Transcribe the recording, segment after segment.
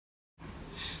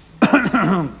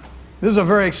This is a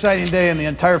very exciting day in the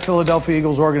entire Philadelphia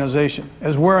Eagles organization,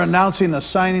 as we're announcing the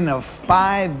signing of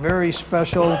 5 very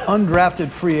special undrafted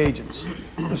free agents.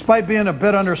 Despite being a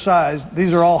bit undersized,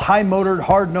 these are all high-motored,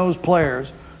 hard-nosed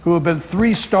players who have been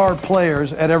 3-star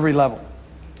players at every level.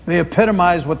 They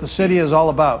epitomize what the city is all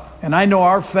about, and I know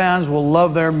our fans will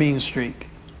love their mean streak.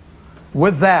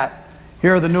 With that,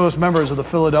 here are the newest members of the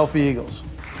Philadelphia Eagles.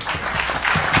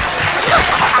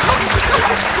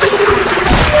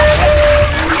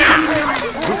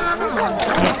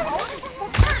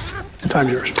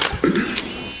 Time's yours.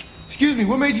 Excuse me,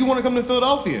 what made you want to come to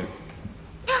Philadelphia?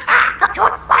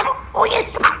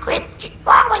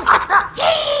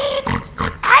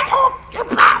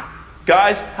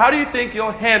 Guys, how do you think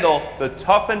you'll handle the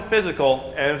tough and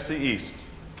physical NFC East?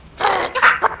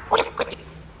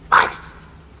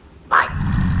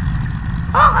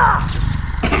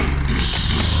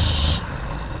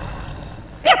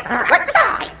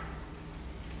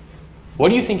 What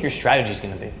do you think your strategy is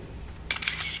going to be?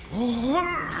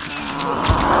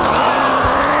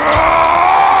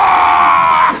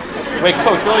 Wait,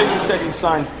 Coach, earlier you said you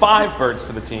signed 5 birds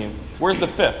to the team. Where's the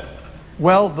 5th?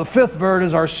 Well, the 5th bird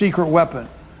is our secret weapon.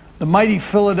 The mighty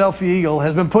Philadelphia Eagle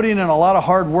has been putting in a lot of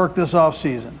hard work this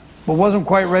offseason, but wasn't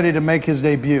quite ready to make his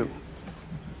debut.